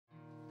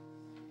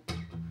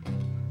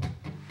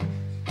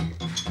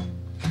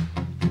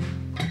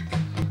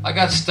I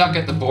got stuck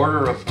at the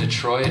border of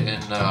Detroit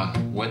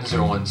and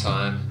Windsor one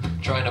time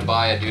trying to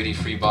buy a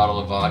duty-free bottle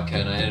of vodka,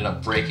 and I ended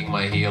up breaking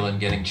my heel and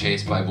getting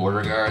chased by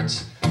border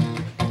guards.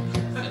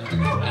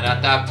 And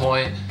at that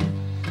point,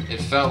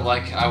 it felt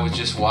like I was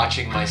just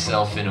watching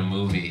myself in a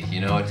movie. You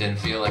know, it didn't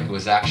feel like it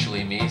was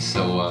actually me,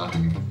 so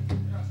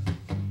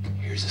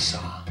here's a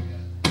song.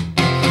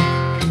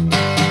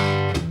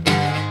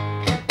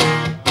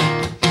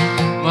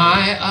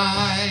 My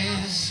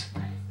eyes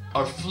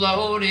are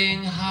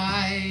floating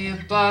high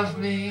above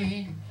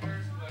me.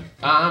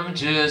 I'm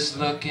just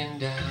looking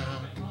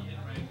down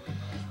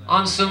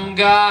on some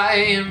guy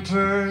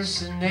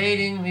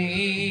impersonating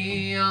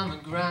me on the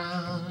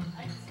ground.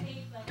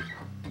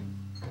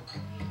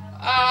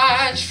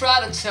 I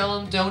try to tell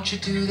him, don't you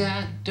do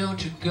that,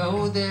 don't you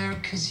go there,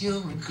 'cause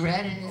you'll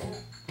regret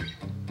it.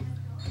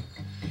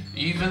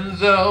 Even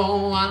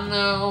though I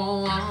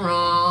know I'm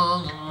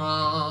wrong, I'm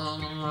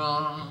wrong, I'm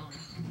wrong.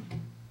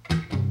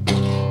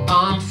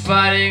 I'm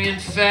fighting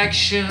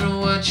infection,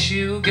 what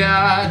you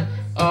got?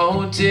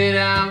 Oh, did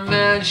I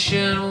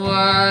mention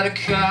what I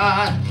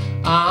caught?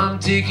 I'm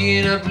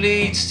digging up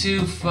leads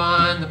to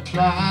find the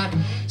plot.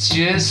 It's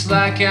just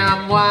like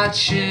I'm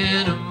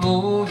watching a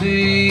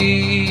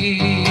movie.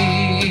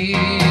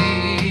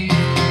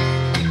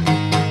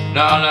 And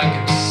all I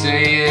can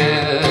say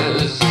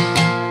is,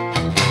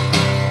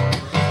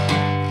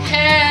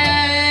 hey,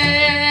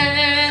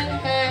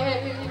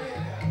 hey,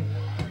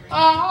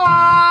 oh,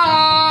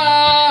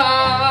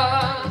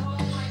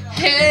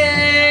 hey,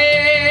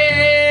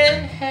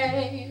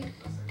 hey.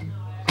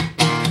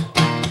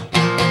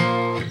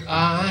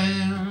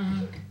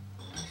 I'm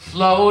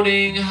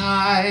floating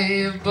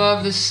high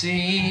above the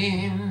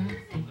scene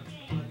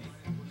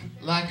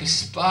like a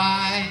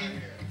spy.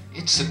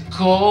 It's a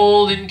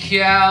cold and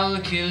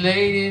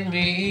calculated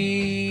me.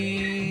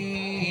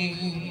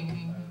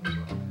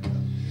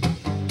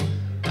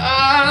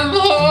 I'm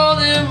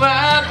holding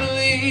my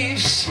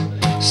beliefs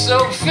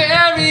so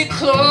very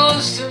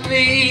close to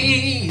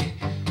me,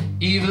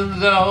 even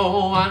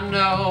though I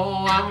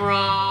know I'm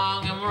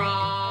wrong, I'm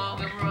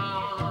wrong, I'm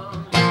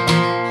wrong.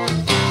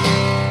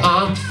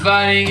 I'm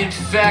fighting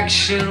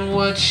infection,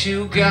 what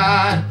you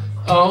got?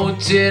 Oh,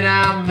 did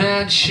I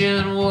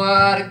mention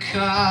what I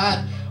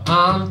caught?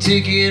 I'm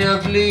digging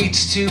up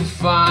leads to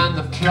find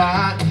the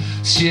plot.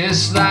 It's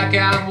just like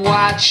I'm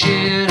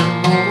watching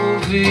a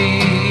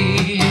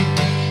movie.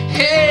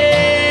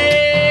 Hey,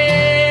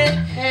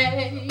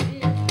 hey,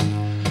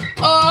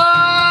 oh,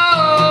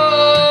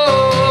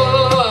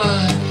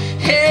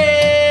 hey,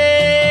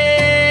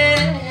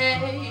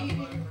 hey,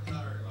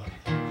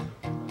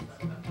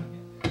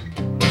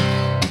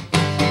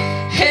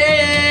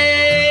 hey,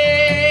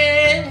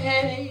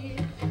 hey,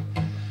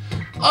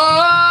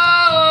 oh.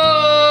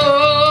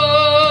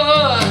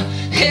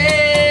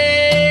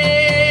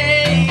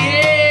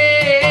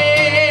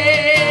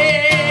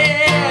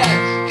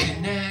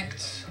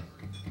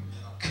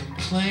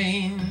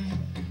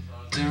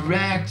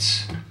 Direct,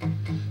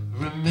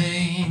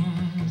 remain,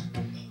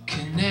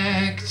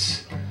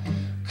 connect,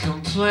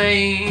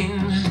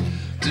 complain,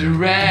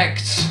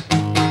 direct,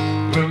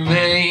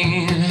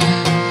 remain,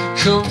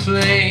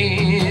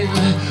 complain,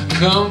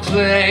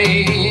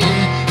 complain,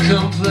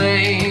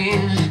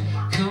 complain,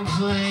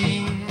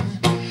 complain,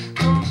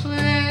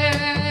 complain.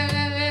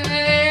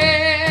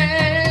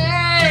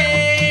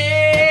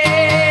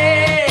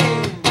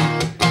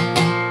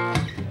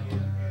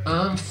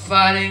 I'm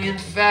fighting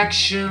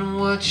infection,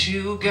 what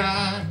you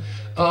got?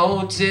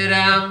 Oh, did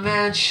I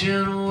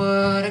mention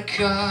what I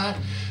caught?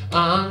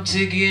 I'm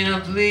digging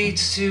up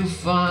leads to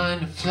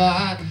find a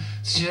plot.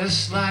 It's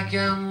just like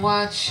I'm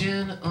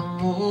watching a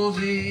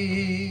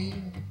movie.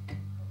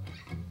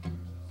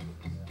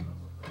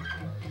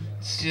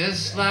 It's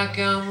just like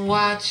I'm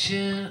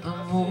watching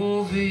a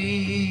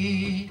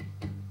movie.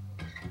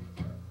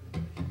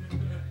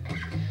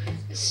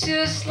 It's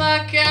just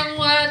like I'm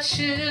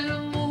watching a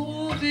movie.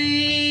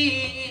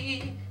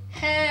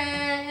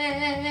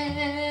 Hey,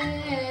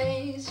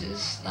 it's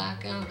just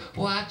like I'm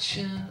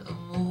watching a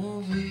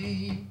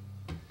movie.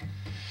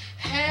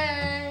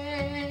 Hey,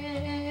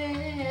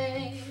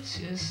 it's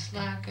just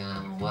like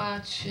I'm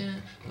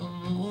watching a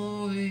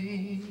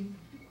movie.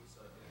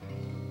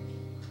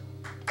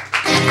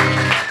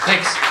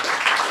 Thanks.